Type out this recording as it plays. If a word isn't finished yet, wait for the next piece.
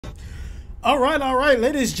All right,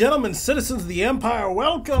 ladies, gentlemen, citizens of the Empire,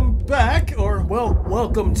 welcome back, or, well,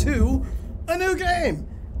 welcome to a new game.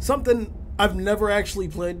 Something I've never actually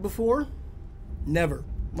played before. Never.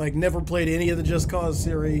 Like, never played any of the Just Cause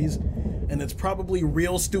series, and it's probably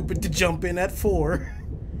real stupid to jump in at 4,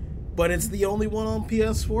 but it's the only one on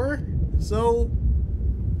PS4, so,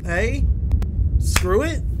 hey, screw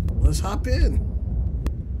it, let's hop in.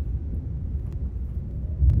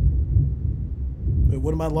 Wait,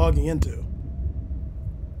 what am I logging into?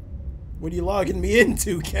 What are you logging me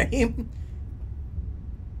into, game?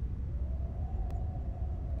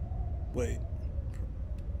 Wait.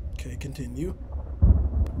 Okay, continue.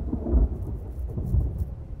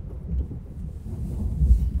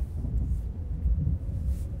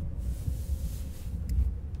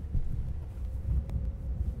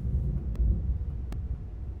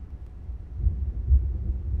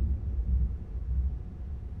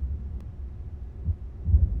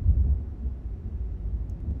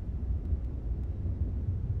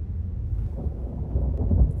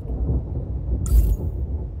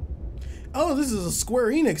 Oh, this is a Square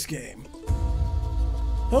Enix game.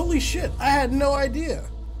 Holy shit, I had no idea.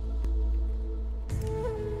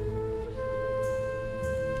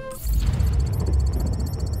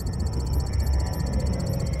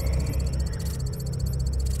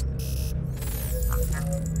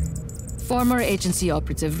 Former agency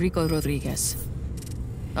operative Rico Rodriguez.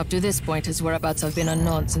 Up to this point, his whereabouts have been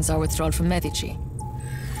unknown since our withdrawal from Medici.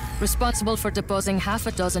 Responsible for deposing half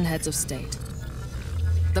a dozen heads of state.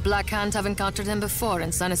 The Black Hand have encountered him before in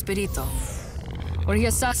San Espirito, where he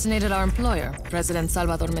assassinated our employer, President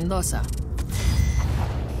Salvador Mendoza.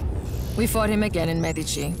 We fought him again in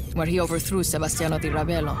Medici, where he overthrew Sebastiano di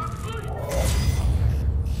Ravello.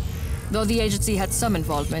 Though the agency had some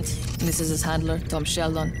involvement, this is his handler, Tom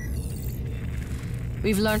Sheldon.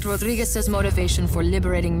 We've learned Rodriguez's motivation for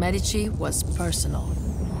liberating Medici was personal.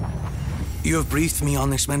 You have briefed me on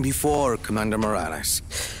this man before, Commander Morales.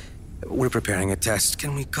 We're preparing a test.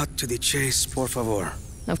 Can we cut to the chase, por favor?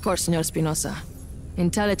 Of course, Senor Espinosa.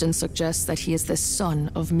 Intelligence suggests that he is the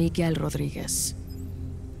son of Miguel Rodriguez.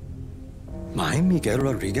 My Miguel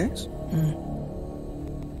Rodriguez?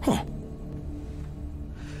 Huh.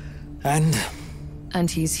 And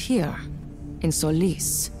he's here, in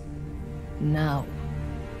Solis, now.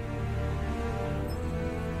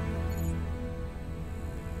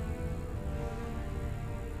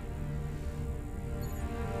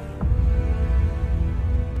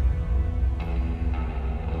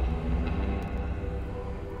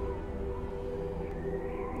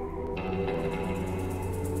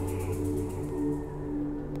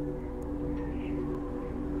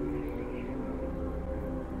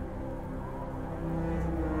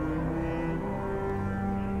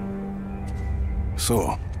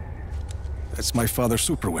 So, that's my father's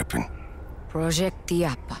superweapon. Project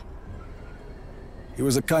Tiapa. He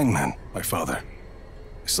was a kind man, my father.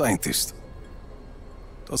 A scientist.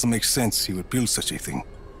 Doesn't make sense he would build such a thing.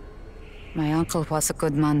 My uncle was a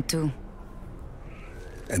good man too.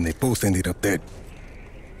 And they both ended up dead.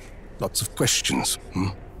 Lots of questions,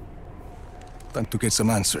 Time to get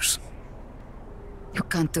some answers. You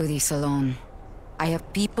can't do this alone. I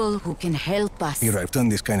have people who can help us. Mira, I've done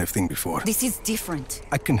this kind of thing before. This is different.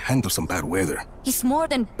 I can handle some bad weather. It's more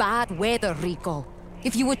than bad weather, Rico.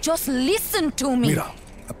 If you would just listen to me. Mira,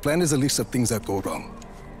 a plan is a list of things that go wrong.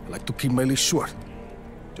 I like to keep my list short.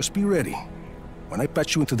 Just be ready. When I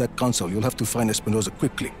patch you into that console, you'll have to find Espinosa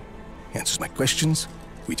quickly. He answers my questions.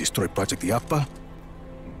 We destroy Project Iapa.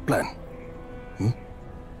 Plan.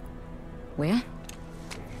 Where?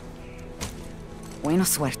 Buena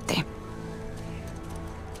suerte.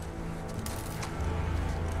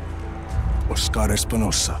 Oscar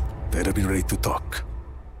Espinosa, better be ready to talk.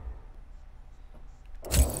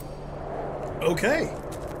 Okay.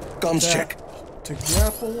 Comms check. To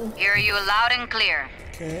grapple. Hear you loud and clear.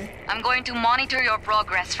 Okay. I'm going to monitor your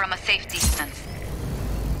progress from a safe distance.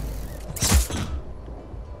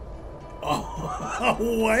 Oh,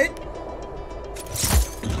 what?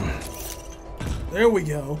 There we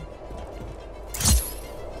go.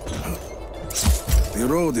 The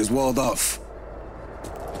road is walled off.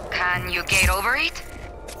 Can you get over it?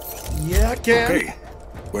 Yeah, I can. Okay.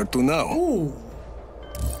 Where to now? Ooh.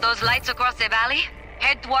 Those lights across the valley?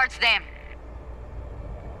 Head towards them.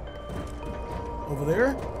 Over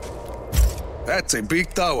there? That's a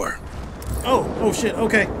big tower. Oh shit,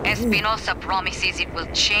 okay. Espinosa promises it will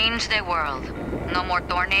change the world. No more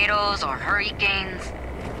tornadoes or hurricanes.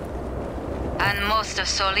 And most of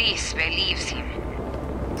Solis believes him.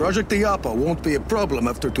 Project Iapa won't be a problem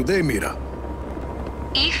after today, Mira.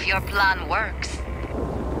 If your plan works.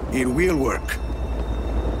 It will work.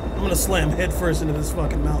 I'm gonna slam headfirst into this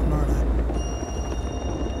fucking mountain, aren't I?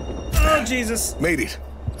 Oh, Jesus. Made it.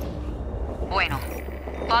 Bueno.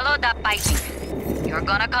 Follow that piping. You're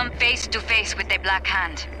gonna come face to face with the Black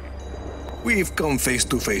Hand. We've come face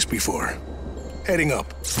to face before. Heading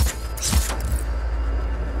up.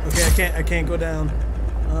 Okay, I can't go down.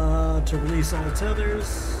 To release all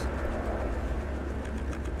tethers.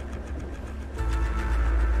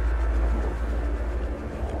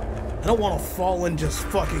 I don't want to fall and just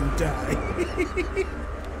fucking die.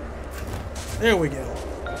 There we go.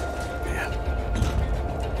 Yeah.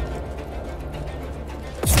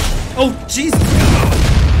 Oh, Jesus!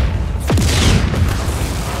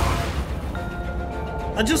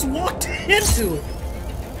 I just walked into it.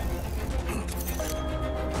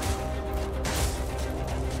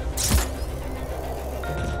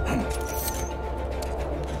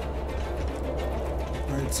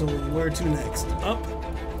 Alright, so where to next? Up?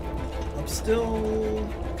 Up still?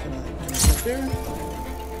 Can I get there?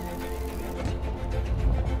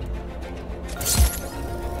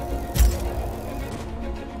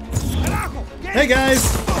 Hey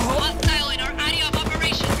guys! Hostile in our area of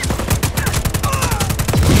operation.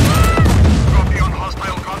 Copy on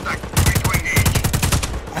hostile contact. Free to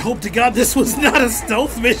engage. I hope to God this was not a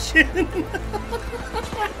stealth mission.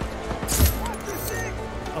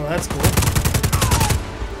 Oh, that's cool.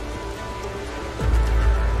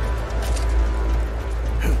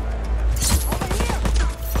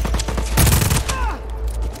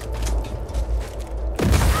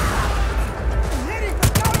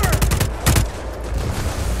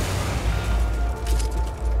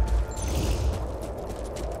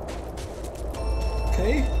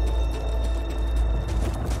 Okay.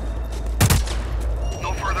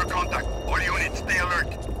 No further contact. All units, stay alert.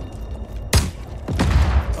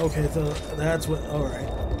 Okay, so that's what. All right.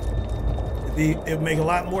 It'd make a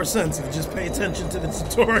lot more sense if you just pay attention to the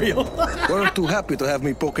tutorial. Weren't too happy to have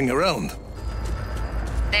me poking around.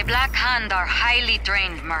 The Black Hand are highly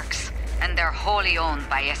trained mercs, and they're wholly owned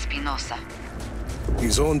by Espinosa.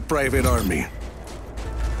 His own private army.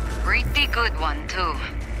 Pretty good one, too.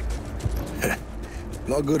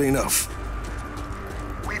 Not good enough.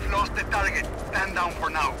 We've lost the target. Stand down for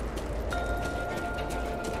now.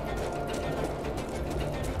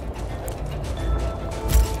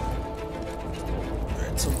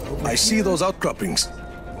 Alright, so over I see here. those outcroppings.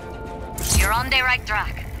 You're on the right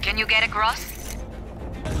track. Can you get across?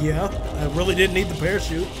 Yeah, I really didn't need the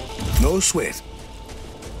parachute. No sweat.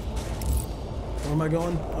 Where am I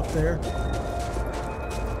going? Up there.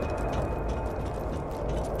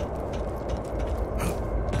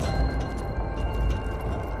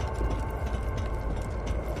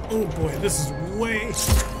 Oh boy, this is way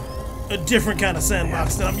a different kind of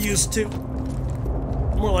sandbox than I'm used to.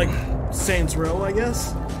 More like Saints Row, I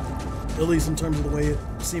guess. At least in terms of the way it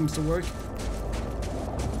seems to work.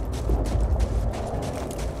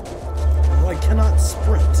 Oh, I cannot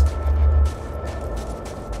sprint.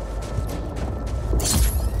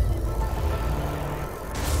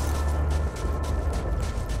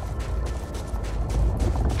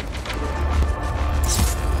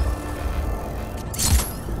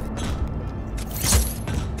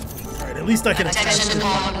 At least I can attack. Attention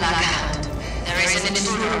all Black Hand. There is an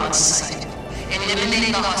intruder on site.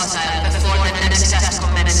 Eliminate the hostile before the next test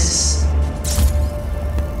commences.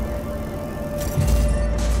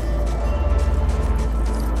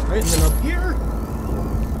 Right, and then up here.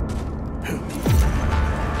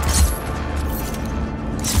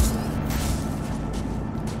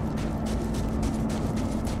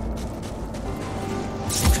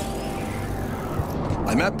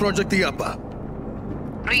 I'm at Project Iapa.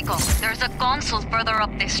 Rico, there's a console further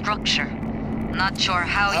up this structure. Not sure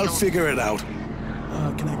how I'll you'll... figure it out.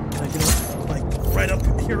 Can I get it, like, right up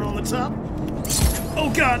here on the top? Oh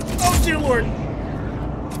god! Oh dear lord!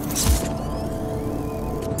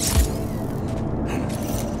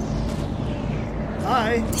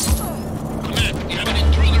 Hi! Command, we have an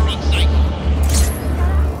intruder on site.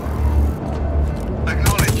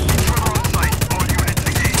 Acknowledge. Intruder on site. All units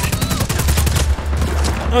engaged.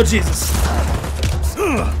 Oh Jesus!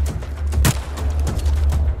 Ugh.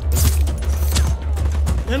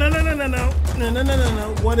 No, no, no, no, no, no. No, no, no, no,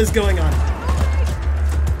 no. What is going on?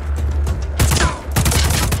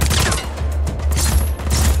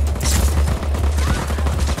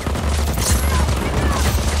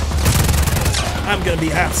 I'm gonna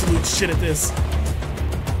be absolute shit at this.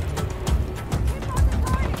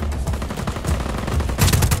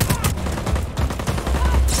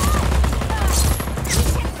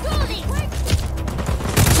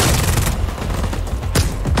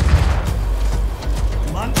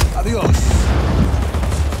 Come on. Adios.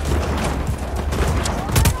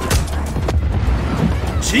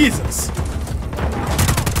 Jesus.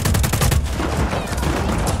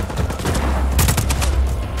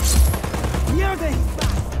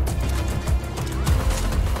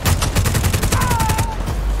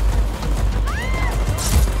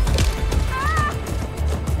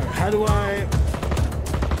 How do I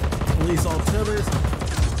release all tethers?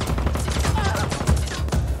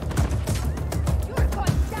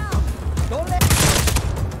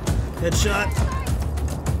 Headshot.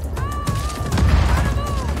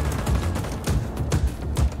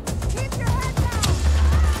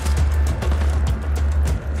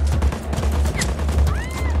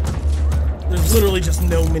 There's literally just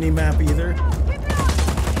no mini-map either.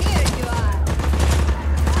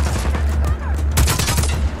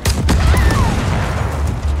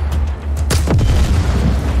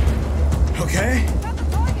 Okay.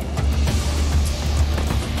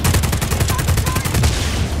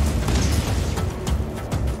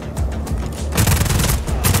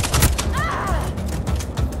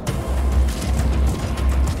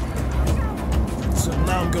 So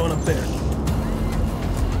now I'm going up there.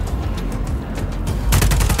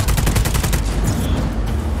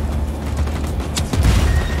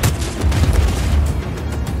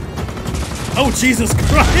 Oh, Jesus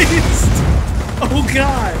Christ! Oh,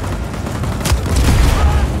 God!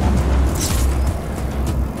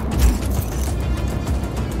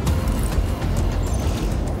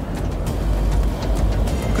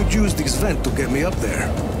 Could use this vent to get me up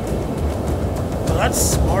there. Well, that's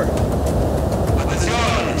smart.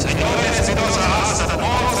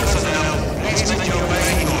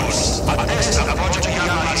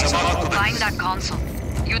 Find that console.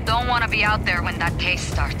 You don't want to be out there when that case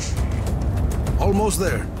starts. Almost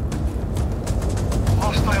there.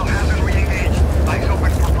 Hostile hasn't re-engaged. Eyes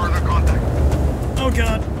open for further contact. Oh,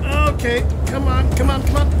 God. Okay. Come on, come on,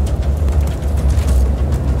 come on.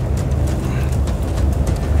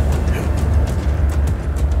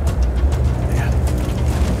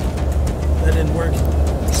 That didn't work.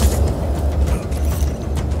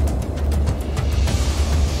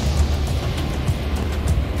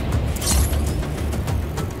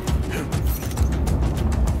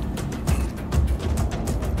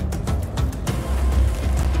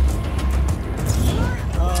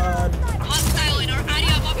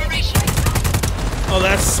 Oh,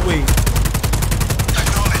 that's sweet.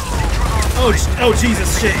 Oh,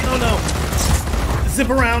 Jesus, shit. Oh, no. Zip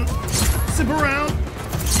around. Zip around.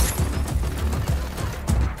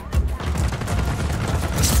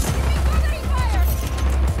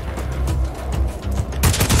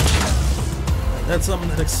 That's something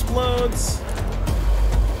that explodes.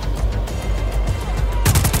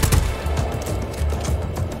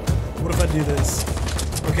 What if I do this?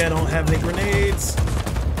 Okay, I don't have any grenades.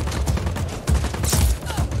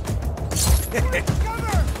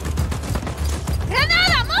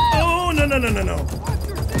 Oh, no, no, no, no, no.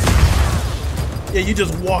 Yeah, you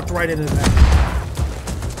just walked right into that.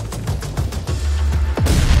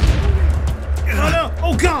 Oh, no.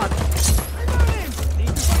 Oh, God.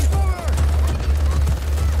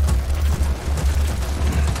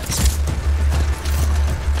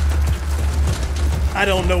 I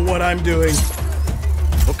don't know what I'm doing.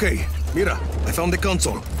 Okay, Mira, I found the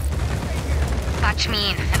console. Patch me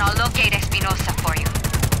in, and I'll locate Espinosa for you.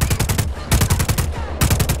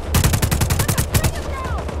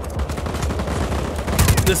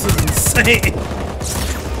 This is insane.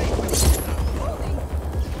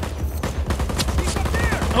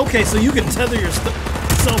 Okay, so you can tether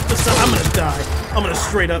yourself to stuff. I'm gonna die. I'm gonna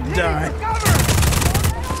straight up die.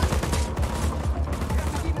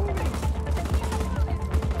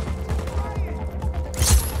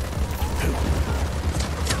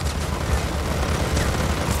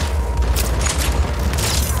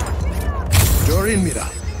 You're in, Mira.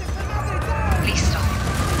 Listo.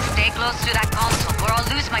 Stay close to that console, or I'll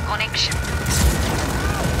lose my connection.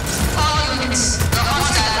 All units, the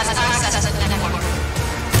hostile has access to the network.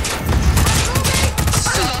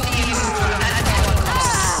 Stop the intruder at all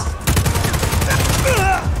costs.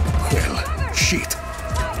 Well, shit.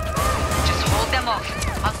 Just hold them off.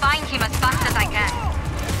 I'll find him as fast as I can.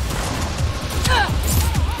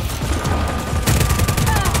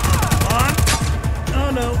 On. Oh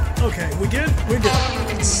no. Okay, we good? We're good. All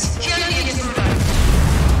units, kill the intruder.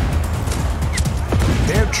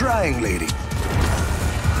 They're trying, lady.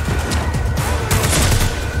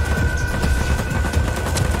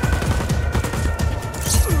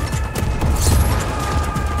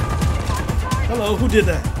 Hello, who did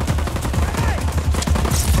that?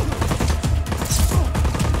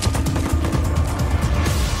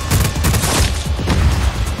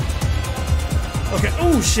 Okay.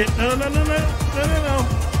 Oh shit! No, no, no, no, no, no, no.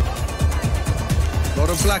 Lot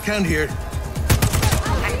Got a black hand here.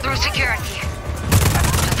 I'm through security.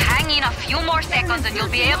 Just hang in a few more seconds and you'll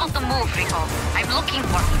be able to move, Rico. I'm looking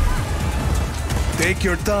for you. Take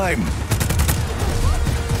your time.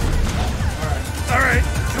 Alright,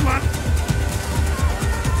 come on.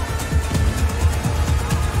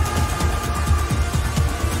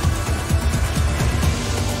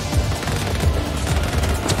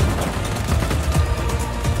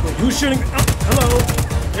 Wait, who's shooting? Oh, hello.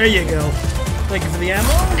 There you go. Thank you for the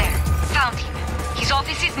ammo. There, found him. His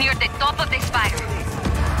office is near the top of the spire.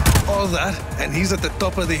 All that, and he's at the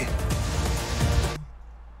top of the...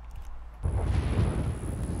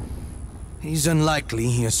 He's unlikely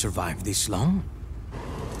he has survived this long.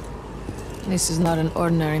 This is not an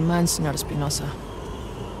ordinary man, Senor Espinosa.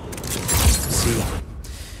 See,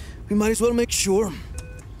 we might as well make sure.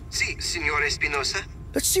 Si, Senor Espinosa.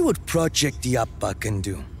 Let's see what Project Yappa can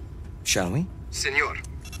do, shall we? Senor.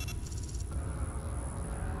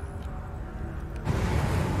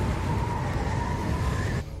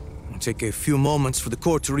 It'll take a few moments for the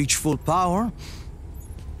core to reach full power.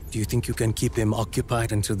 Do you think you can keep him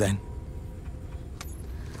occupied until then?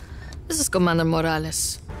 This is Commander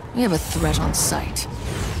Morales. We have a threat on sight.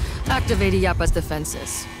 Activate Yappa's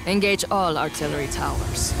defenses. Engage all artillery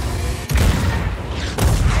towers.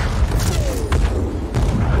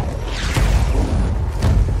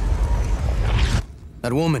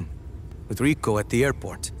 That woman with Rico at the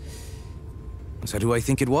airport. Is that who I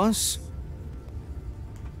think it was?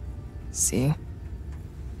 See?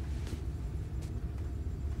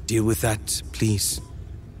 Deal with that, please.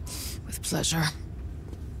 With pleasure.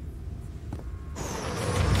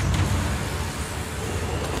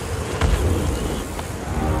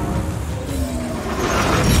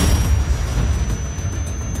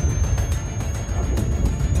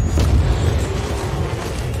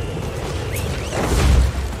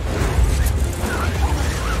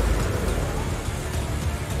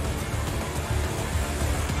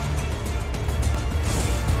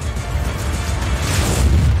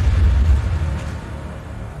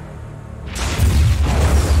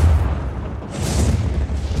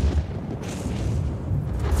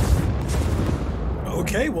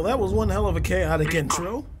 Okay, well that was one hell of a chaotic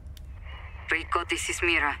intro. Rico, this is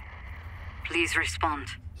Mira. Please respond.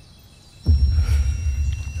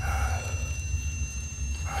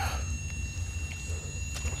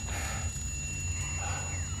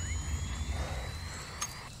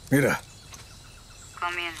 Mira,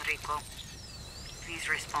 Come in, Rico. Please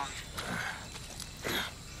respond.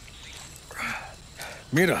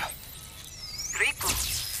 Mira. Rico!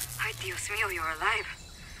 Ay, Dios mío, you're alive.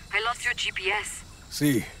 I lost your GPS.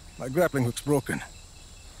 See, my grappling hook's broken.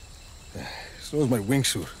 So is my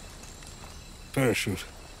wingsuit. Parachute.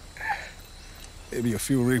 Maybe a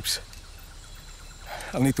few ribs.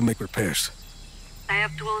 I'll need to make repairs. I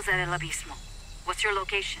have tools at El Abismo. What's your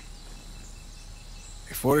location?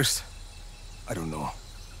 A forest? I don't know.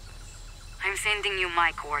 I'm sending you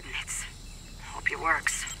my coordinates. Hope it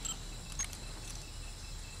works.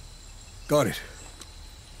 Got it.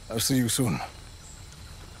 I'll see you soon.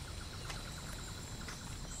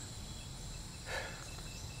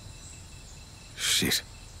 Shit.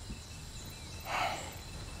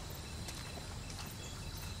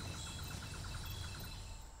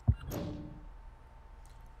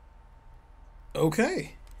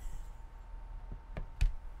 Okay.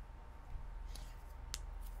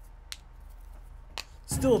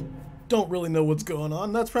 Still don't really know what's going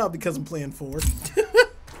on. That's probably because I'm playing 4.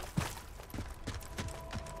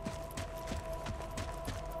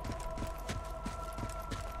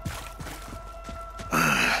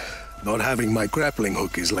 Not having my grappling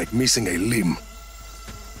hook is like missing a limb.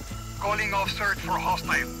 Calling off search for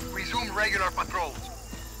hostile. Resume regular patrols.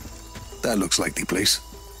 That looks like the place.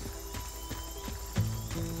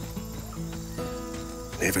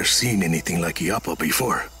 Never seen anything like Yappa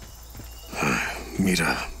before.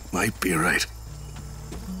 Mira might be right.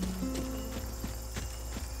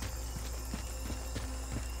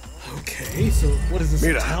 Okay, so what is this?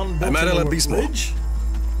 Mira, town built I'm at El over a Abismo. bridge?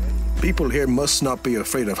 People here must not be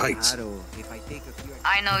afraid of heights.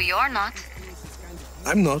 I know you're not.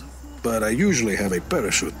 I'm not, but I usually have a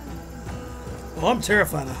parachute. Well, I'm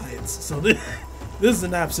terrified of heights, so this is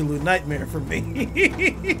an absolute nightmare for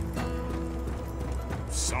me.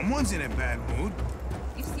 Someone's in a bad mood.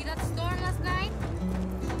 You see that storm last night?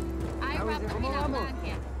 I robbed the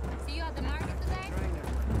blanket. See you at the market today?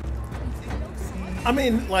 I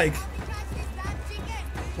mean, like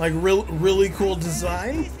really cool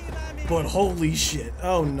design, but holy shit!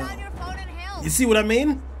 Oh no! You see what I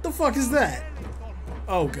mean? The fuck is that?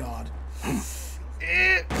 Oh god!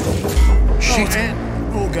 Shit!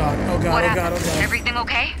 Oh god, oh god, What oh god, happened? oh god. Everything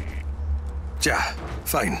okay? Yeah,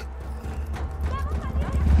 fine.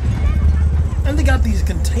 And they got these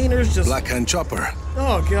containers just... Black Hand chopper.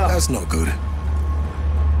 Oh god. That's no good.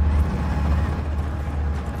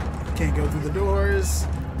 Can't go through the doors.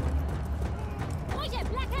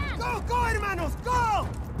 Go, hermanos, go!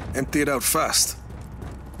 Empty it out fast.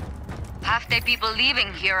 Half the people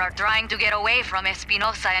leaving here are trying to get away from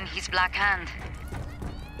Espinosa and his Black Hand.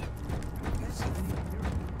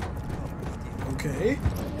 Okay.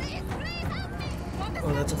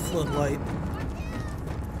 Oh, that's a floodlight.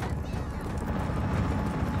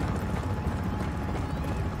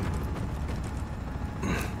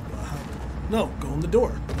 No, go in the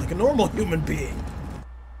door, like a normal human being.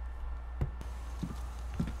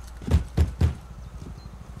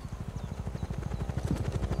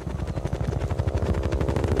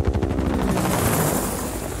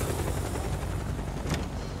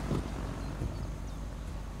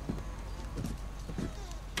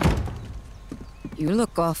 You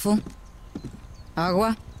look awful.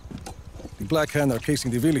 Agua? The Black Hand are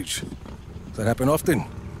casing the village. Does that happen often?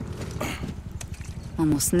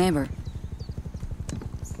 Almost never.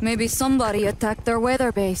 Maybe somebody attacked their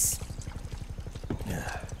weather base.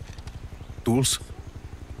 Yeah. Tools?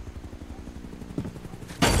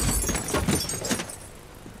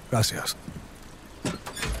 Gracias.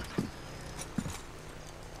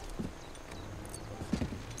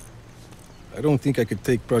 I don't think I could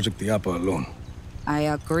take Project Diapa alone. I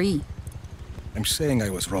agree. I'm saying I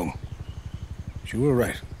was wrong. You were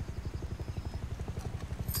right.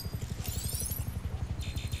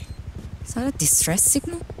 Is that a distress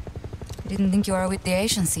signal? I didn't think you were with the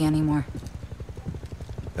agency anymore.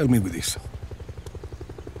 Help me with this.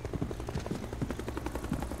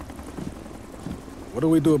 What do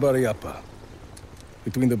we do about Iapa?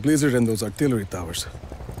 Between the blizzard and those artillery towers,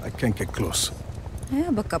 I can't get close. I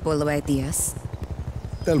have a couple of ideas.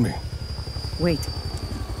 Tell me. Wait.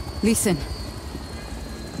 Listen.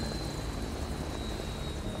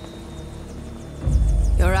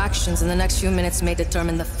 Your actions in the next few minutes may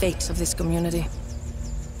determine the fate of this community.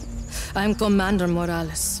 I am Commander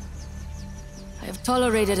Morales. I have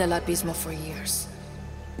tolerated El Abismo for years.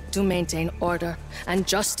 To maintain order and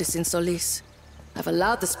justice in Solis, I've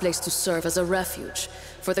allowed this place to serve as a refuge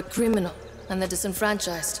for the criminal and the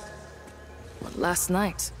disenfranchised. But last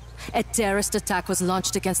night, a terrorist attack was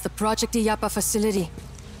launched against the Project Iapa facility.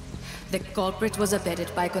 The culprit was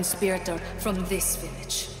abetted by a conspirator from this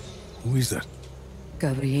village. Who is that?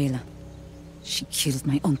 Gabriela. She killed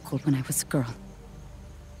my uncle when I was a girl.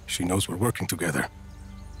 She knows we're working together.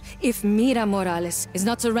 If Mira Morales is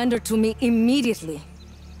not surrendered to me immediately,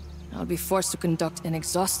 I'll be forced to conduct an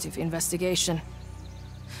exhaustive investigation.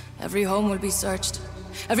 Every home will be searched.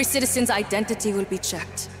 Every citizen's identity will be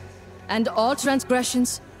checked. And all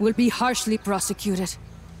transgressions will be harshly prosecuted.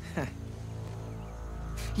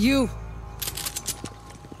 You!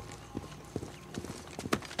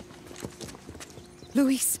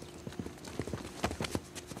 Luis!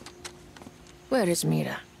 Where is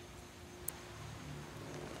Mira?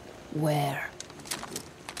 Where?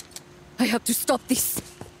 I have to stop this!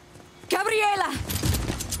 Gabriela!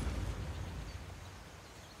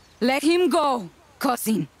 Let him go,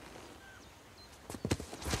 cousin!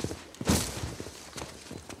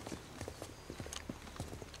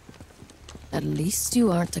 At least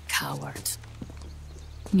you aren't a coward.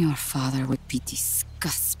 Your father would be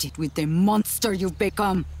disgusted with the monster you've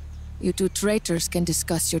become. You two traitors can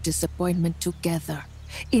discuss your disappointment together,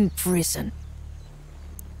 in prison.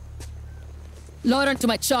 Load onto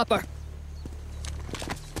my chopper!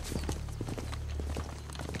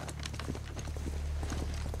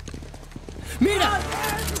 Mira!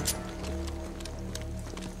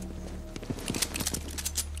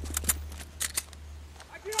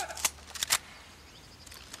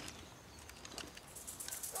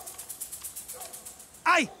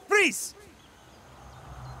 Ay, freeze!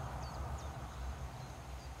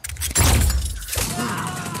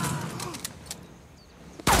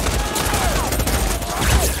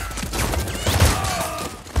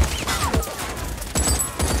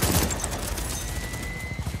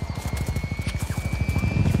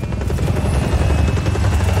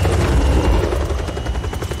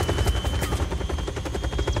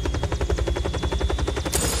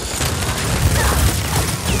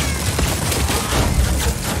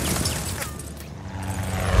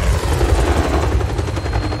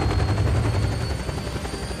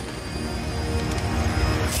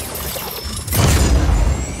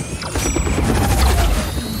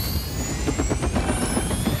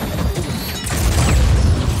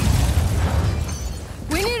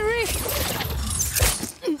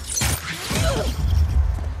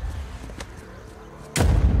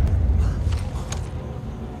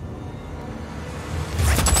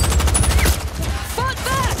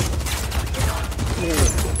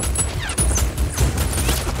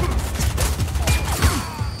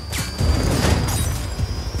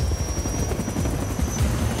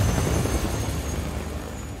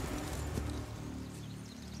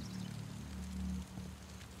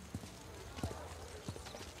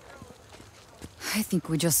 think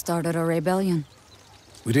we just started a rebellion.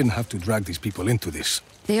 We didn't have to drag these people into this.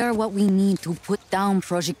 They are what we need to put down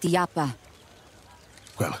Project Iapa.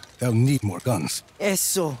 Well, they'll need more guns.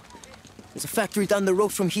 Eso. There's a factory down the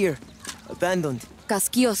road from here. Abandoned.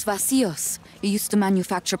 Casquillos Vacíos. It used to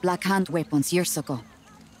manufacture Black Hand weapons years ago.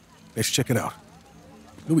 Let's check it out.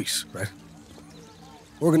 Luis, right?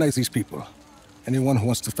 Organize these people. Anyone who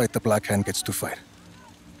wants to fight the Black Hand gets to fight.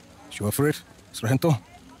 Is you up for it, Sargento?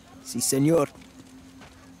 Si, senor.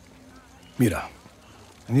 Mira,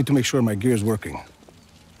 I need to make sure my gear is working.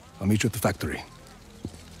 I'll meet you at the factory.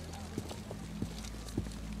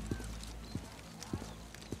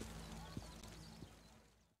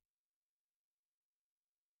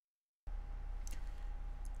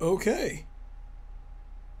 Okay.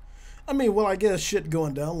 I mean, well, I guess shit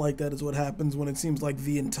going down like that is what happens when it seems like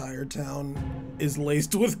the entire town is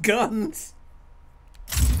laced with guns.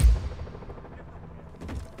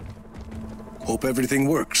 Hope everything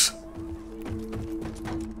works.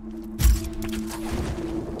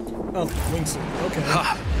 Oh, wingsuit. Okay.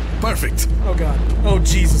 Ha! Perfect! Oh god. Oh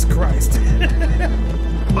Jesus Christ.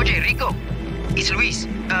 Oye, Rico. It's Luis.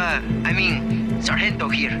 Sargento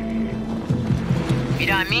here.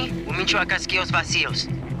 Mira a mí, un mincho a casquillos vacíos.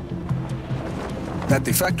 At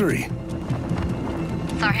the factory.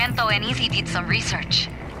 Sargento and Izzy did some research.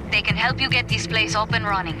 They can help you get this place up and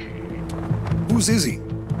running. Who's Izzy?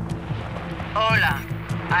 Hola,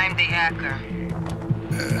 I'm the hacker.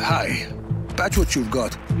 Hi. Patch what you've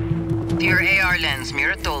got. Your AR lens,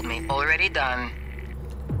 Mira told me, already done.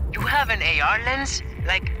 You have an AR lens?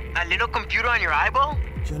 Like a little computer on your eyeball?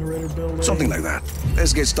 Generator building. Something like that.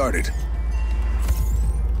 Let's get started.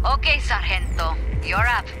 Okay, Sargento. You're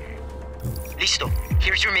up. Listo.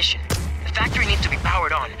 Here's your mission. The factory needs to be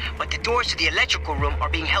powered on, but the doors to the electrical room are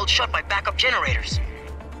being held shut by backup generators.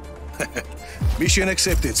 Mission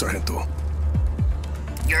accepted, Sargento.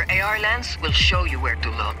 Your AR lens will show you where to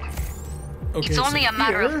look. Okay, It's only so a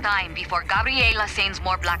matter here- of time before Gabriela sends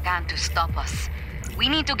more Black Hand to stop us. We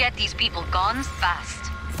need to get these people guns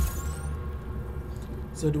fast.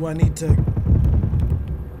 So do I need to...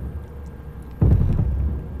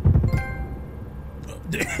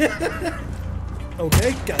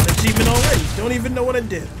 Okay, got an achievement already. Don't even know what I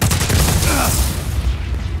did.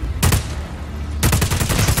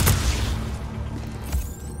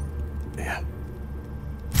 Yeah.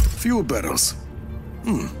 Fuel barrels.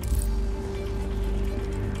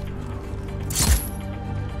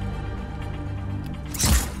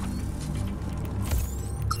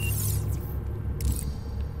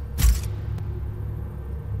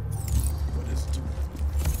 What is it?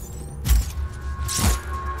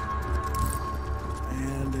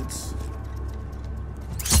 And it's...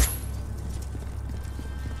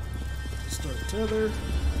 Start tether.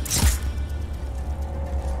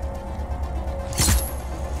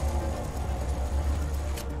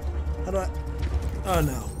 How do I... Oh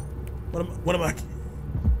no. What am I...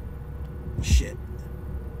 Shit.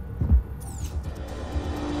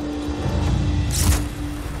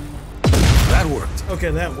 That worked. Okay,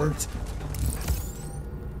 that worked.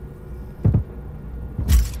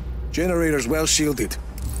 Generator's well shielded.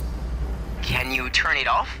 Can you turn it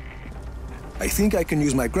off? I think I can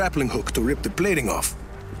use my grappling hook to rip the plating off.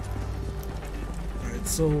 Alright,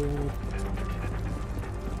 so...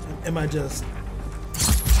 Am I just...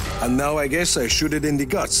 And now I guess I shoot it in the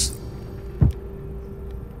guts.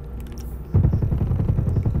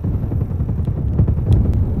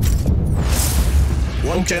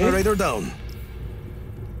 One generator down.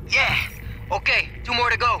 Yeah. Okay, 2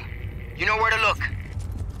 more to go. You know where to look.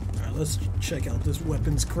 Alright, let's check out this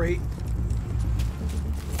weapons crate.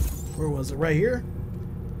 Where was it? Right here?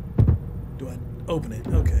 Do I open it?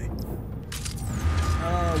 Okay.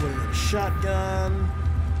 What is it? Shotgun.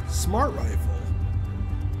 Smart rifle.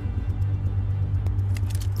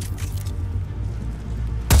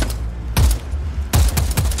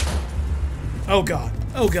 Oh god.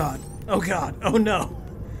 Oh god. Oh god. Oh no.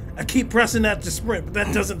 I keep pressing that to sprint, but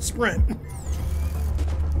that doesn't sprint.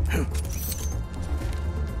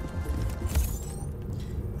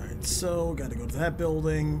 Alright, so gotta go to that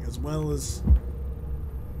building as well as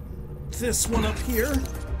this one up here.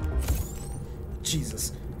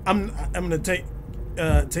 Jesus. I'm gonna take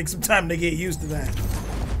some time to get used to that.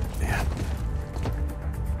 Yeah.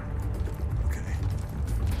 Okay.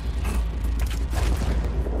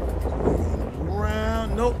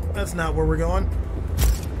 Around. Nope, that's not where we're going.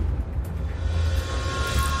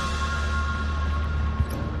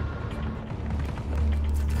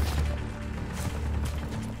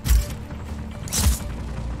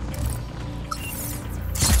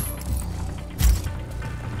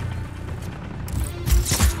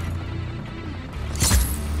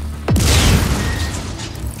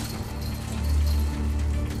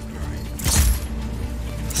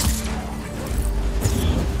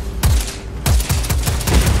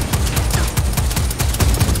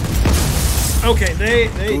 Okay, they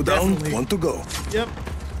Two down, definitely... one to go. Yep.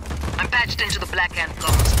 I'm patched into the Black Ant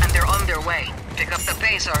guns, and they're on their way. Pick up the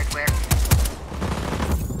base hardware.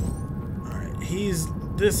 Alright,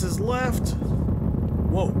 this is left.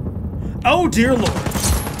 Whoa. Oh, dear Lord.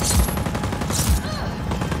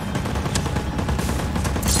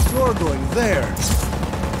 You're going there.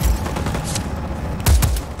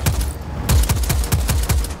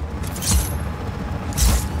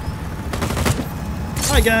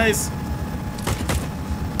 Hi, guys.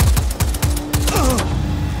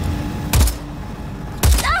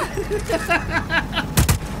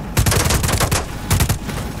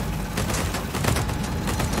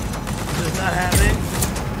 Does not have it.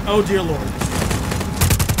 Oh, dear Lord.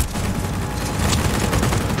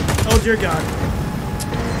 Oh, dear God.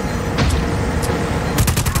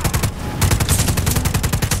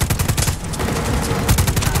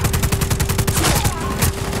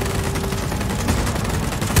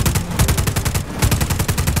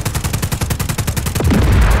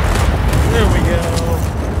 There we go.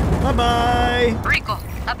 Bye-bye. Rico,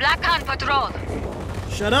 a Black Hand patrol.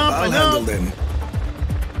 Shut up, I'll I know. handle them.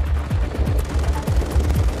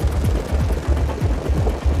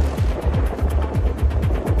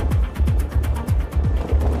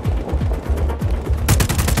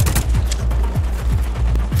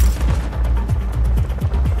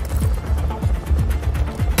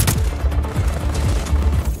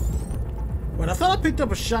 Wait, I thought I picked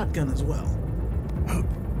up a shotgun as well.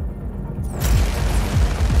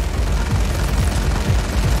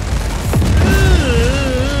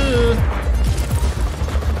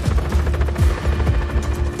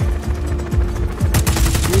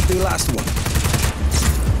 Here's the last one.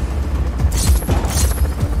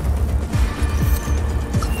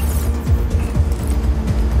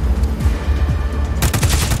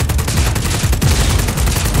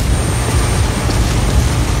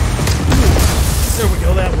 There we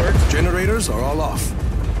go, that worked. Generators are all off.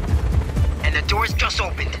 And the doors just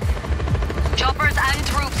opened. Choppers and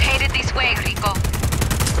troops headed this way, Rico.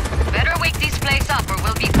 Better wake this place up or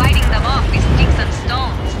we'll be fighting them off with sticks and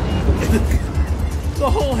stones. The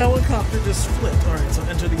whole helicopter just flipped. Alright, so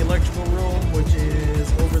enter the electrical room, which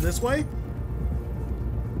is over this way.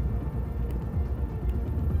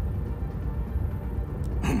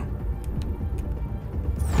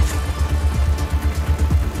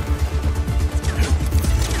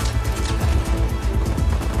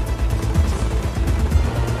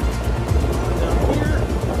 Down here.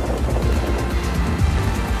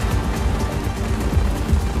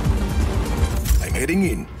 I'm heading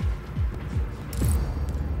in.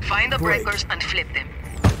 Find the Great. breakers and flip them.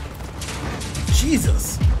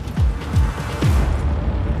 Jesus.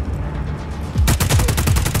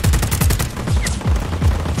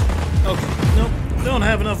 Okay, nope. Don't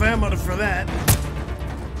have enough ammo for that.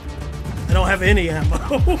 I don't have any ammo.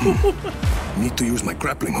 Need to use my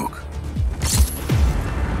grappling hook.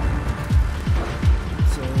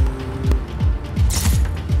 So...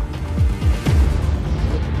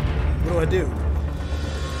 what do I do?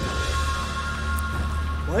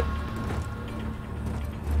 What?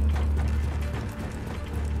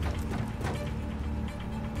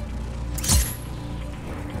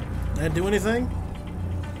 Did that do anything?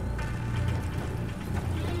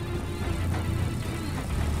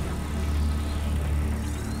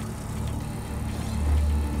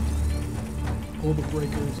 Pull the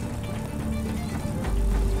breakers.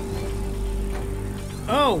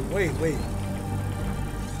 Oh, wait.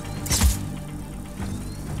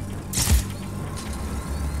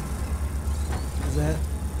 Is that?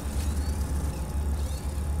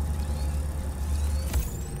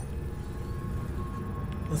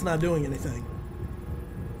 That's not doing anything.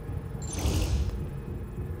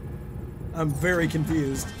 I'm very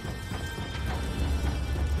confused.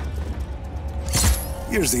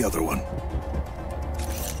 Here's the other one.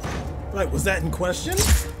 Right, was that in question?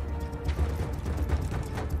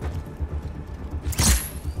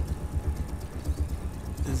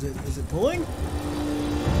 Is it pulling?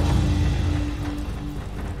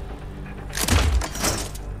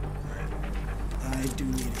 I do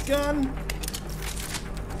need a gun.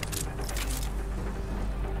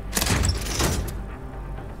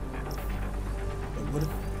 But what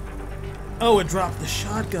oh, it dropped the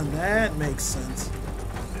shotgun. That makes sense.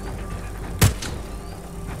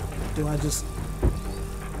 Do I just...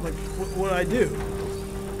 like, what do I do?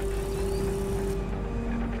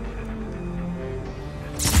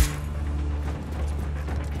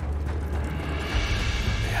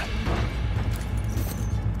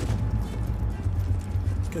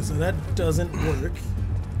 Okay, so that doesn't work.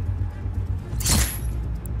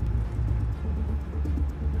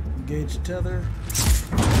 Engage tether.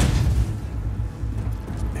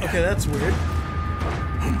 Okay, that's weird.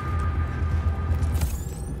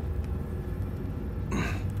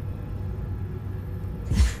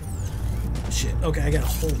 Shit. Okay, I gotta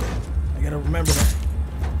hold it. I gotta remember that.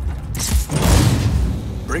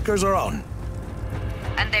 Breakers are on.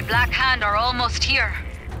 And the Black Hand are almost here.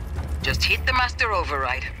 Just hit the master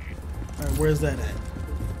override. Alright, where's that at?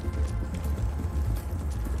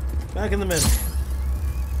 Back in the middle.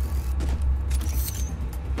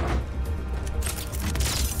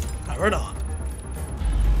 Right on.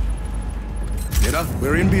 Mira,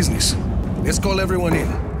 we're in business. Let's call everyone in.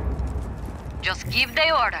 Just give the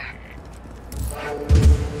order.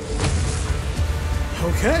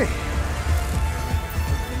 Okay.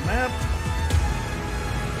 The map.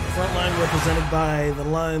 Front line represented by the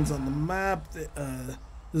lines on the map. This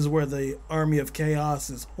is where the Army of Chaos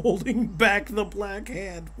is holding back the Black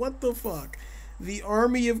Hand. What the fuck? The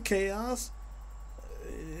Army of Chaos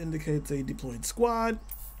indicates a deployed squad.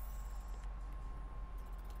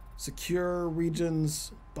 Secure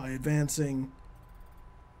regions by advancing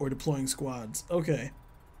or deploying squads. Okay.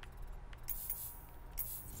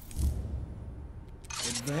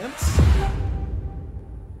 Advance.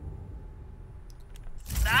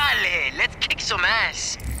 Dale, let's kick some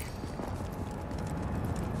ass.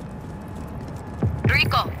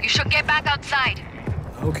 Rico, you should get back outside.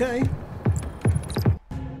 Okay.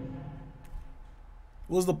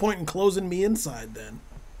 What was the point in closing me inside then?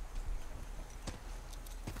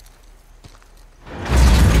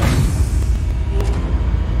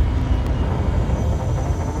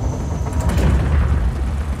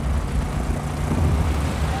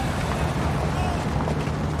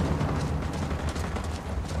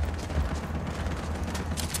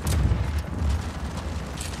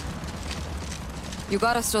 You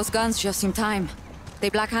got us those guns just in time. The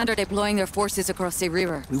Black Hand are deploying their forces across the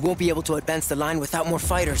river. We won't be able to advance the line without more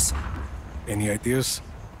fighters. Any ideas?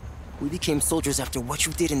 We became soldiers after what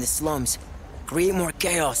you did in the slums. Create more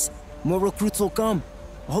chaos. More recruits will come.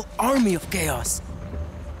 A whole army of chaos.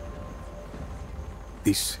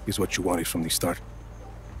 This is what you wanted from the start.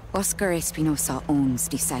 Oscar Espinosa owns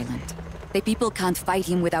this island. The people can't fight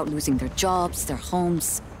him without losing their jobs, their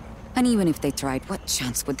homes. And even if they tried, what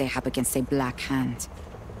chance would they have against a Black Hand?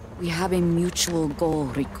 We have a mutual goal,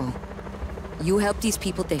 Rico. You help these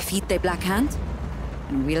people defeat the Black Hand,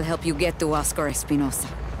 and we'll help you get to Oscar Espinosa.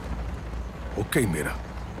 Okay, Mira.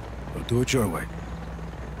 We'll do it your way.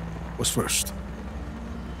 What's first?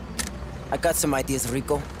 I got some ideas,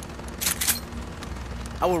 Rico.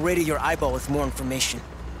 I will radio your eyeball with more information.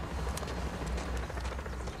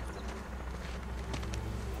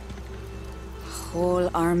 Whole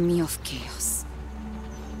army of chaos.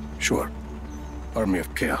 Sure. Army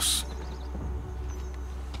of Chaos.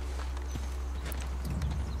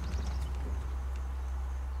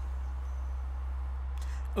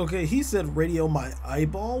 Okay, he said radio my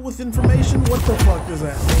eyeball with information? What the fuck does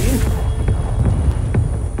that mean?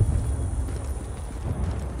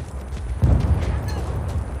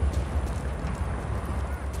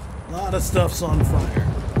 A lot of stuff's on fire.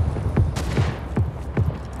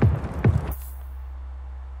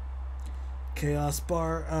 Chaos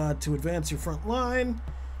bar to advance your front line.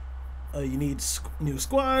 You need new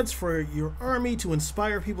squads for your army to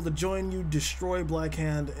inspire people to join you, destroy Black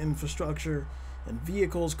Hand infrastructure and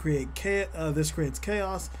vehicles, this creates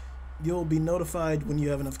chaos. You'll be notified when you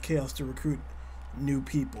have enough chaos to recruit new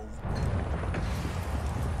people.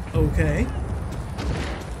 Okay.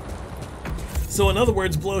 So in other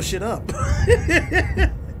words, blow shit up.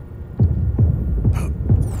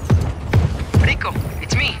 Rico,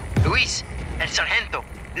 it's me, Luis, El Sargento.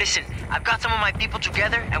 Listen, I've got some of my people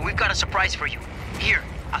together and we've got a surprise for you. Here,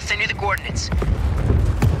 I'll send you the coordinates.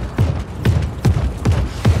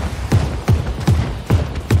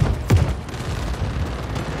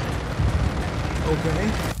 Okay.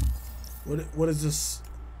 What is this?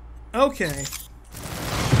 Okay.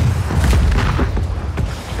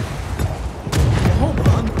 Hold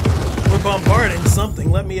on. We're bombarding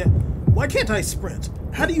something. Let me... Why can't I sprint?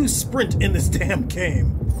 How do you sprint in this damn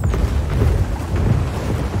game?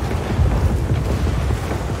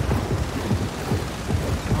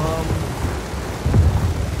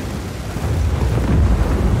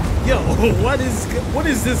 Yo, what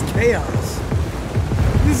is this chaos?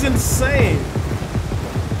 This is insane.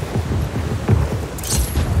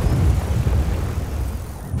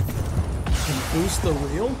 Can boost the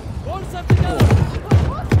reel?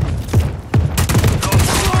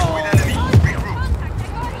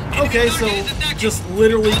 Okay, so just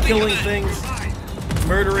literally killing things,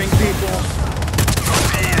 murdering people.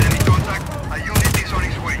 Enemy contact. A unit is on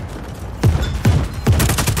its way.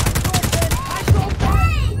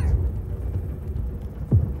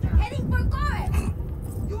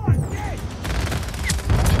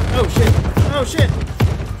 no, shit!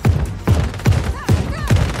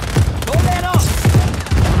 Don't let up!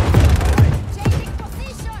 Changing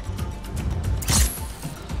position.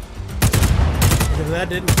 Okay, that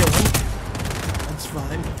didn't kill him. That's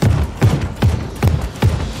fine.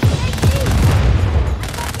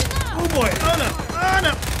 Oh boy! Oh no! Oh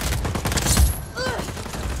no!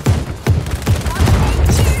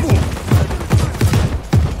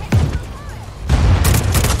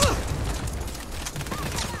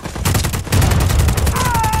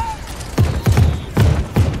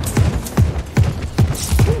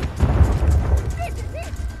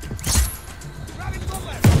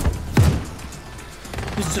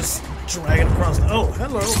 He's just dragging across the... Oh,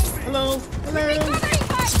 hello! Hello! Hello!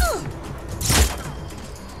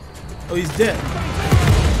 Oh, he's dead.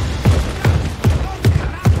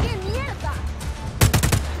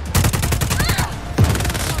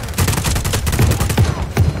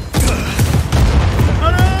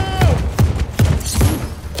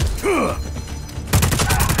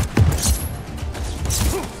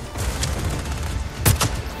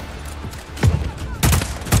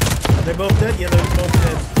 They're both dead? Yeah, they're both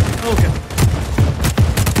dead. Okay.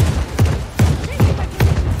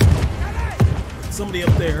 Somebody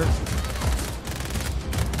up there.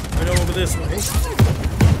 Right over this way.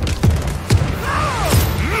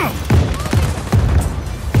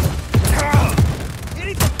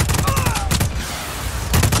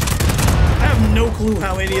 I have no clue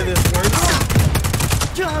how any of this works.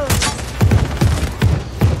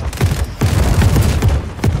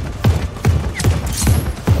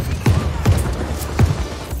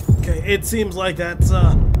 It seems like that's,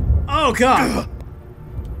 oh god!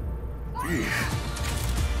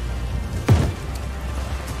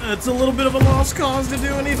 It's a little bit of a lost cause to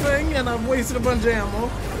do anything, and I've wasted a bunch of ammo.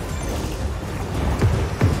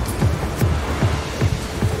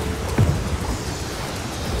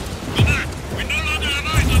 We no longer have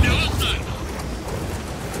eyes on the hostile.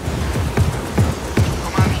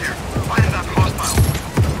 Command here. Find that hostile.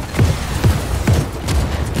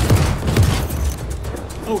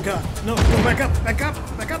 Oh god, no, go back up, back up,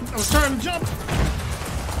 back up. I was trying to jump.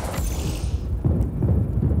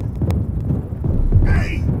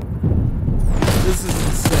 Hey! This is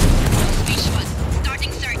insane.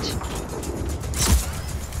 Starting search.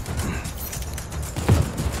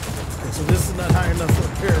 Okay, so this is not high enough for a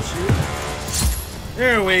parachute.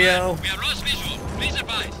 There we go. We have lost visual. Please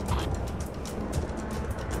advise.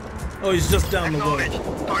 Oh, he's just down the road.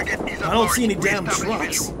 Acknowledge. Target is I don't see any apart. damn Reestablish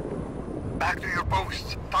trucks. visual. Back to your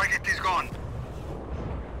posts. Target is gone.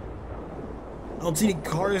 I don't see any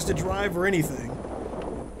cars to drive or anything.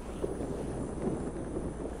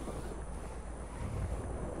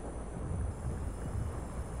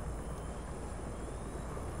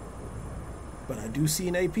 But I do see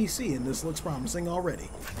an APC, and this looks promising already.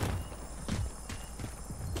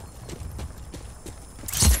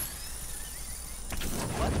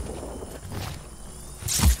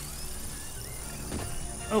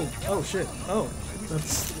 Oh shit. Oh,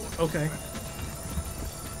 that's okay.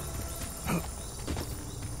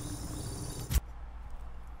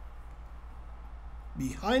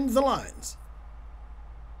 Behind the lines.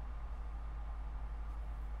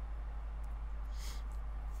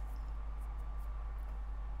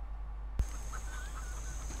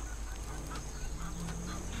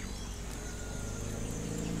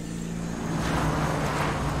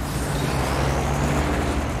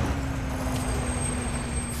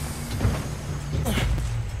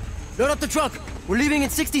 Load up the truck. We're leaving in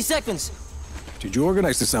 60 seconds. Did you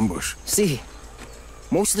organize this ambush? See,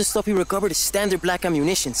 most of the stuff we recovered is standard black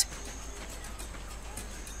ammunitions.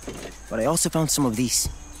 But I also found some of these.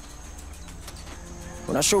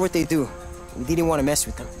 We're not sure what they do. We didn't want to mess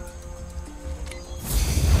with them.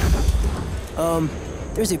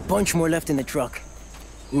 There's a bunch more left in the truck.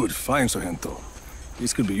 Good, fine, Sargento.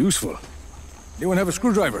 These could be useful. Anyone have a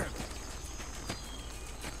screwdriver?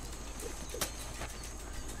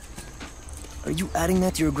 Are you adding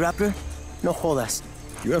that to your grappler? No jodas.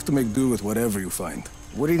 You have to make do with whatever you find.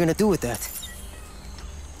 What are you gonna do with that?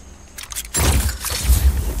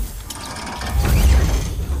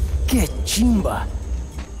 Que chimba!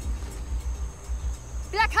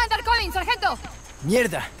 Black Hand are coming, Sargento!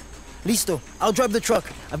 Mierda! Listo, I'll drive the truck.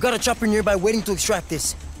 I've got a chopper nearby waiting to extract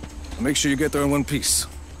this. Make sure you get there in one piece.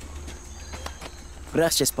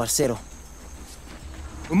 Gracias, parcero.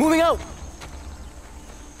 We're moving out!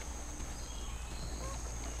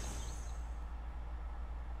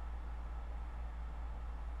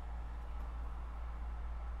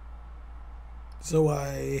 So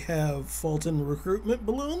I have Fulton recruitment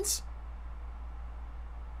balloons.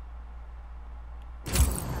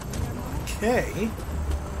 Okay.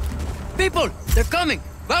 People! They're coming!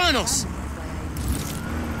 Vámonos!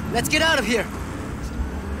 Let's get out of here!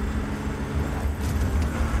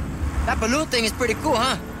 That balloon thing is pretty cool,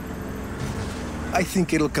 huh? I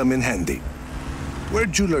think it'll come in handy.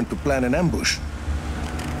 Where'd you learn to plan an ambush?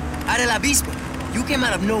 Out of La Bispa. You came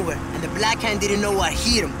out of nowhere, and the Black Hand didn't know what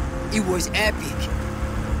hit him. It was epic.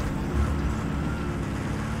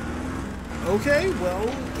 Okay, well...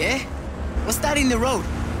 ¿Qué? What's that in the road?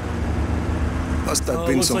 Must have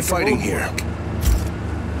been some like fighting here.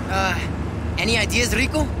 Any ideas,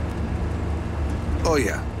 Rico? Oh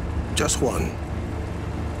yeah, just one.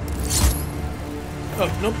 Oh,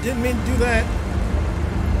 nope, didn't mean to do that.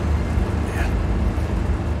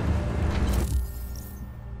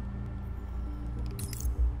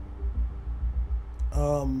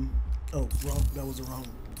 Oh, wrong, that was the wrong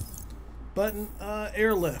button.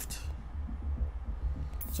 Airlift.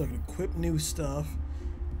 So I can equip new stuff.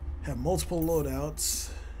 Have multiple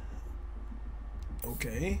loadouts.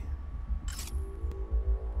 Okay.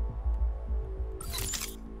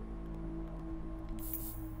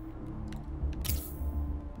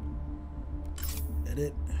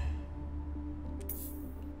 Edit.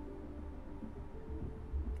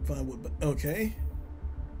 Find what, but okay.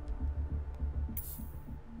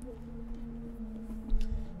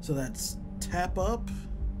 So that's tap up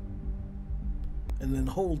and then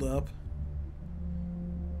hold up.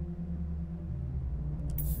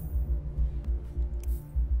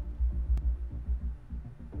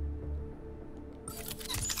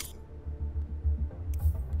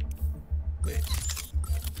 Wait.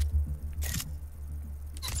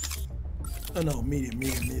 Oh no,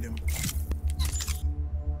 medium.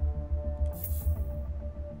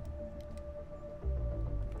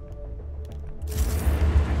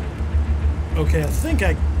 Okay, I think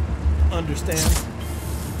I understand.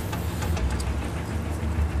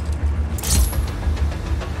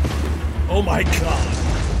 Oh my god.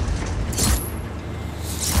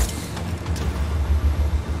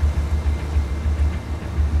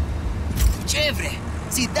 Chévere.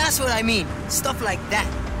 See, that's what I mean. Stuff like that.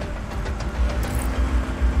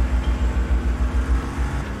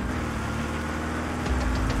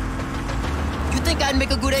 You think I'd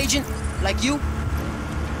make a good agent? Like you?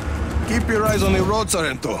 Keep your eyes on the road,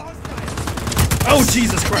 Sargento. Oh,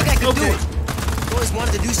 Jesus Christ. I think I could Okay. do it. Always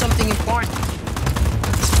wanted to do something important.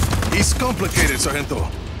 It's complicated, Sargento.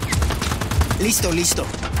 Listo.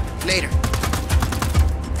 Later.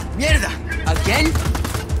 Mierda! Again?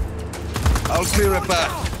 I'll clear a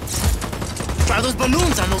path. Try those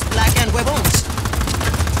balloons on those Black Hand huevones.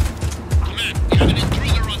 Command, we have an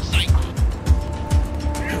intruder on site.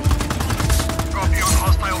 Copy on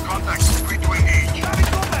hostile contact. Free to engage.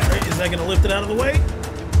 Alright, is that gonna lift it out of the way?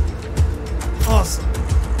 Awesome.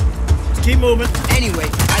 Let's keep moving. Anyway,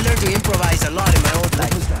 I learned to improvise a lot in my old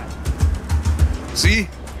life. See?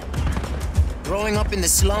 Growing up in the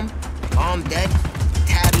slum, mom dead,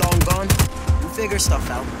 dad long gone, you figure stuff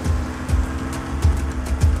out.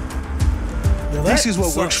 Now This that is what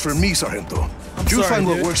sucks. works for me, Sargento. I'm You sorry, find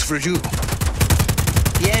what dude. works for you.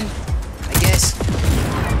 The end, I guess.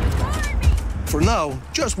 For now,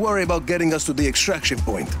 just worry about getting us to the extraction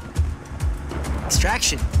point.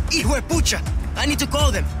 Extraction. Hijo de pucha! I need to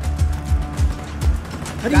call them.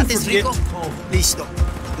 How do you Got this, forget Rico? to call them? Listo.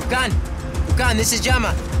 Tucan, this is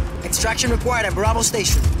Llama. Extraction required at Bravo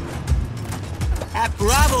Station. At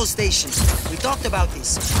Bravo Station. We talked about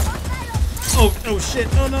this. Oh shit.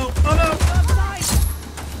 Oh no.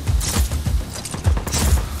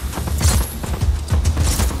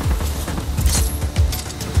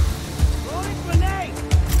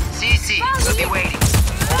 CC, we'll be waiting.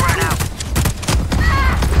 Over and out.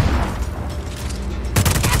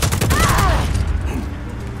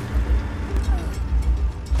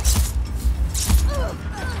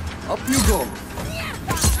 Up you go.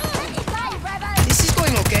 This is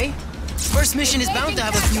going okay. First mission is bound to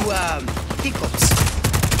have a few, hiccups.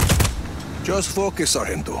 Just focus,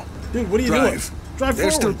 Sargento. Dude, what are you Drive. doing? Drive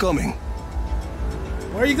They're forward. still coming.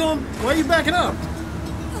 Why are you going? Why are you backing up?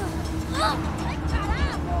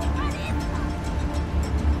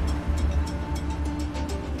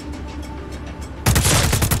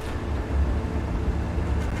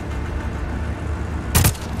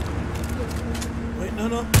 Wait,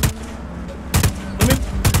 no.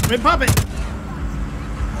 Let me pop it. All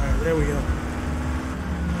right, there we go.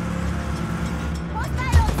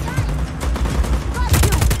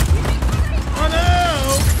 Oh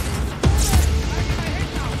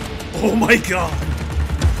no! Oh my god!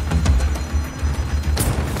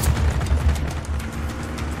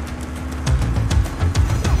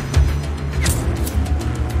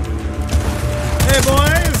 Hey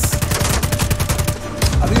boys!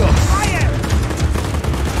 Adios.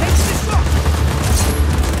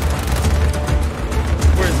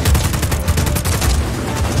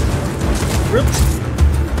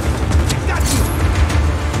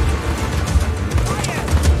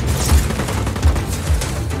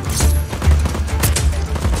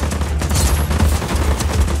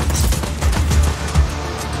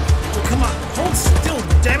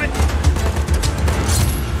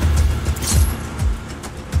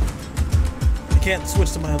 can't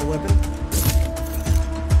switch to my other weapon.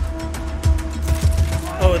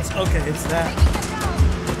 Oh, it's okay, it's that.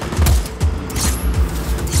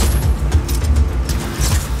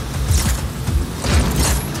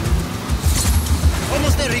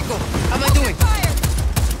 Almost there, Rico. How am I doing?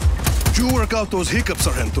 You work out those hiccups,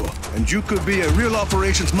 Sargento, and you could be a real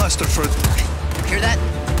operations master for... Hear that? I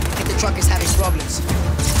think the truck is having problems.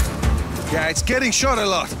 Yeah, it's getting shot a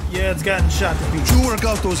lot. Yeah, it's gotten shot to pieces. You work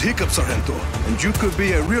out those hiccups, Sargento, and you could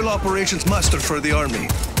be a real operations master for the army.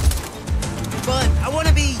 But I want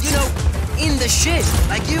to be, you know, in the shit,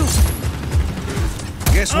 like you.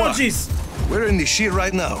 Guess what? Oh, jeez. We're in the shit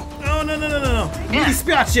right now. Oh, no. Yeah. Mi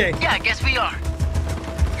dispiace. Yeah, I guess we are.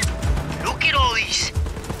 Look at all these.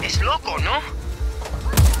 Es loco, no?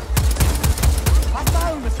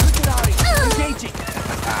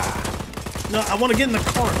 No, I want to get in the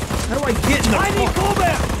car. How do I get in the car? I need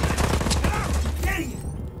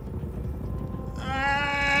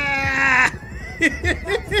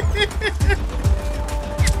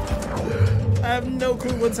I have no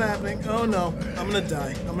clue what's happening. Oh no, I'm gonna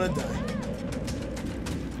die. I'm gonna die.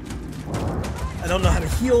 I don't know how to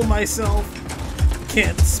heal myself.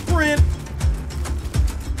 Can't sprint.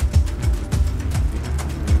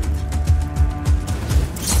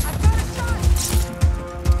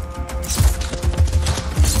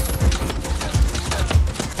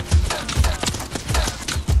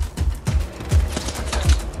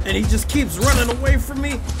 And he just keeps running away from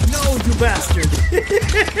me. No, you bastard.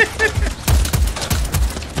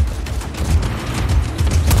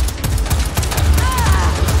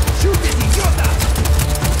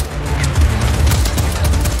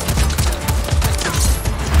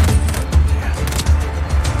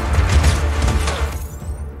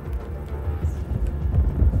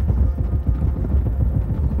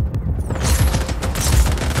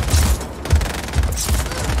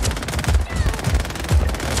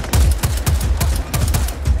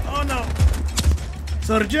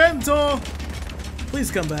 Sargento!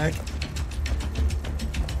 Please come back.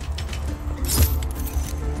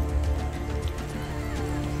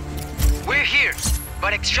 We're here,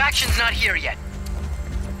 but extraction's not here yet.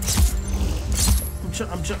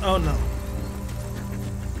 Oh no.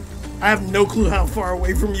 I have no clue how far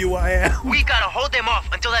away from you I am. We gotta hold them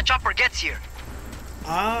off until that chopper gets here.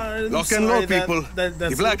 Lock and load, people.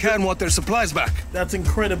 The Black Hand want their supplies back. That's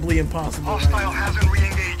incredibly impossible. Hostile hasn't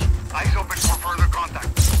re-engaged. Eyes open for further contact.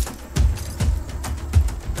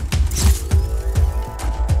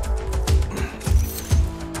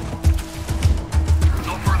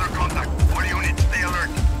 No further contact. All units, stay alert.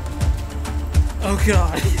 Oh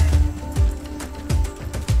god.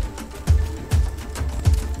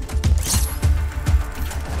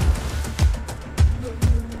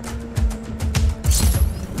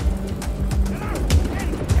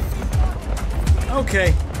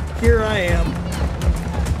 Okay, here I am.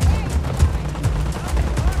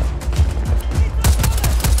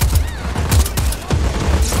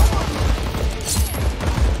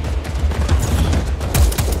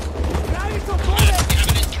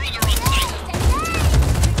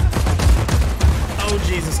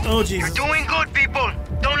 Oh Jesus. You're doing good, people.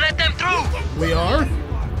 Don't let them through. We are?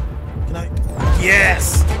 Can I?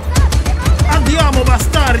 Yes! Andiamo,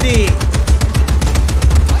 bastardi!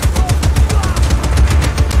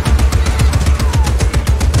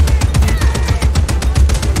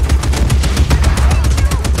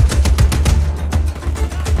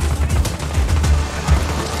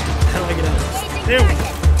 How do I get out of this? There we go.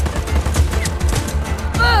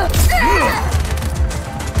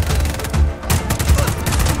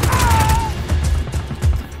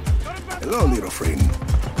 Hello, little friend.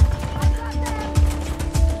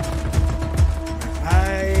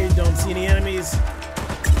 I don't see any enemies.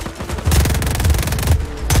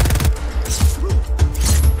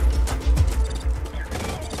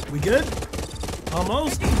 We good?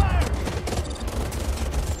 Almost?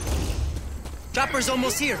 Chopper's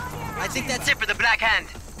almost here. I think that's it for the Black Hand.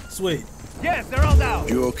 Sweet. Yes, they're all down.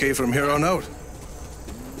 You okay from here on out?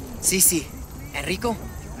 Si. Enrico,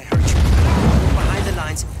 I heard you. Behind the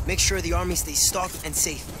lines, make sure the army stays stocked and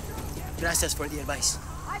safe. Gracias for the advice.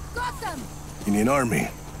 I've got them! In an army,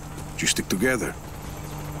 you stick together.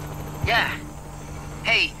 Yeah.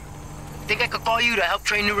 Hey, think I could call you to help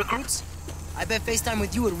train new recruits? I bet FaceTime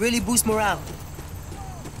with you would really boost morale.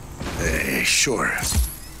 Sure.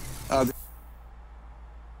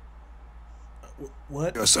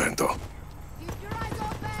 What? Yes, Sargento. Keep your eyes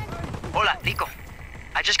open! Hola, Rico.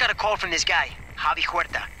 I just got a call from this guy, Javi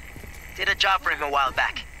Huerta. Did a job for him a while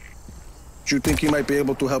back. Do you think he might be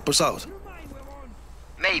able to help us out?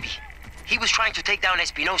 Maybe. He was trying to take down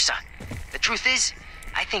Espinosa. The truth is,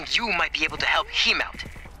 I I think you might be able to help him out.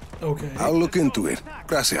 Okay. I'll look into it.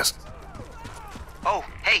 Gracias. Oh,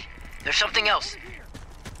 hey, there's something else.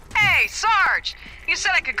 Hey, Sarge! You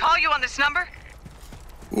said I could call you on this number?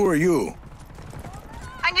 Who are you?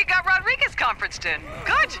 And you got Rodriguez conferenced in.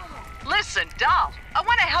 Good. Listen, doll, I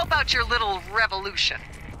want to help out your little revolution.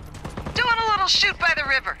 Doing a little shoot by the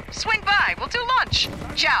river. Swing by, we'll do lunch.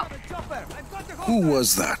 Ciao. Who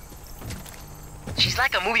was that? She's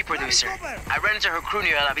like a movie producer. I ran into her crew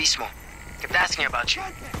near El Abismo. Kept asking about you.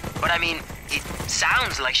 But I mean, it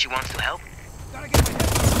sounds like she wants to help.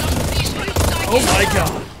 Oh my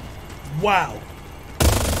god. Wow.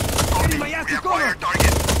 We acquire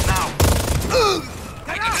target now.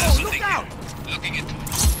 Look out! Looking into it.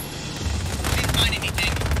 Didn't find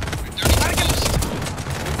anything.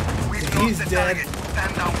 We've He's lost the dead. target.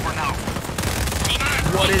 Stand down for now.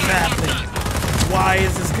 What is happening? Why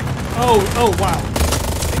is this? Oh wow.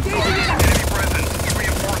 Enemy presence.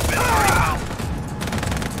 Reinforcements are inbound.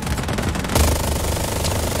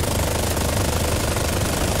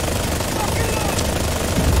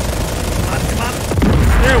 Come on.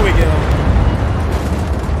 There we go.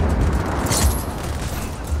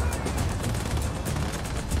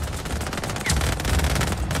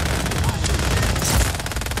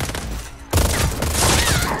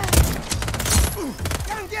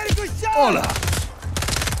 Hola.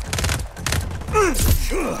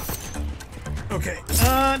 Okay.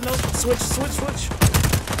 No. Switch.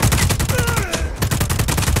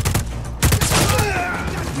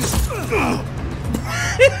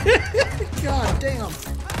 God damn.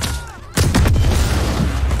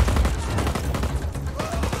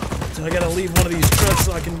 So I gotta leave one of these trucks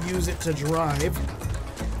so I can use it to drive.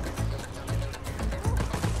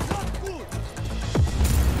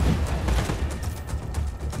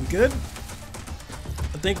 We good?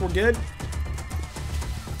 I think we're good.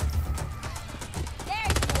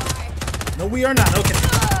 No, we are not. Okay.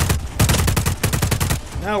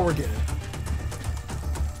 Now we're good.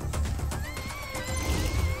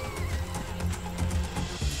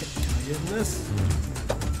 Can I get in this?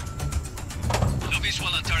 No visual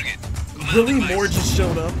on target. Really? More just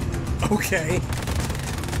showed up? Okay.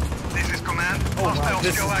 This is command. Oh wow, Hostile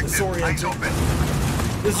this still is active. Eyes disorienting. open.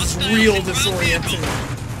 This is real disorienting.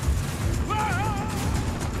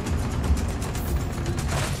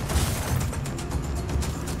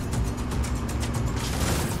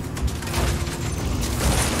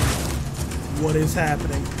 What is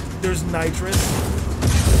happening? There's nitrous.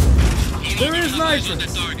 There is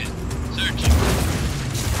nitrous. Search.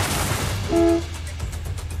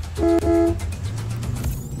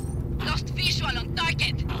 Lost visual on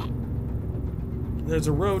target. There's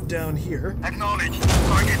a road down here. Acknowledge.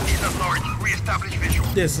 Target is at large. Re-establish visual.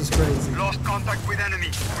 This is crazy. Lost contact with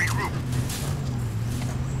enemy. Regroup.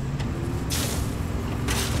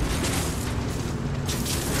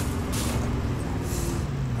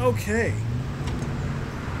 Okay.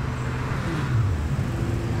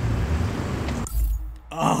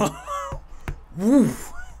 Woo.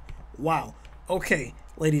 Wow. Okay,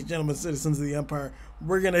 ladies, gentlemen, citizens of the Empire,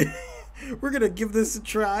 we're gonna give this a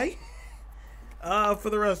try for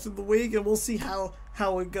the rest of the week, and we'll see how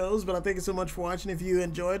it goes. But I thank you so much for watching. If you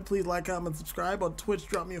enjoyed, please like, comment, subscribe on Twitch.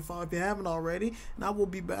 Drop me a follow if you haven't already, and I will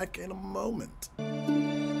be back in a moment.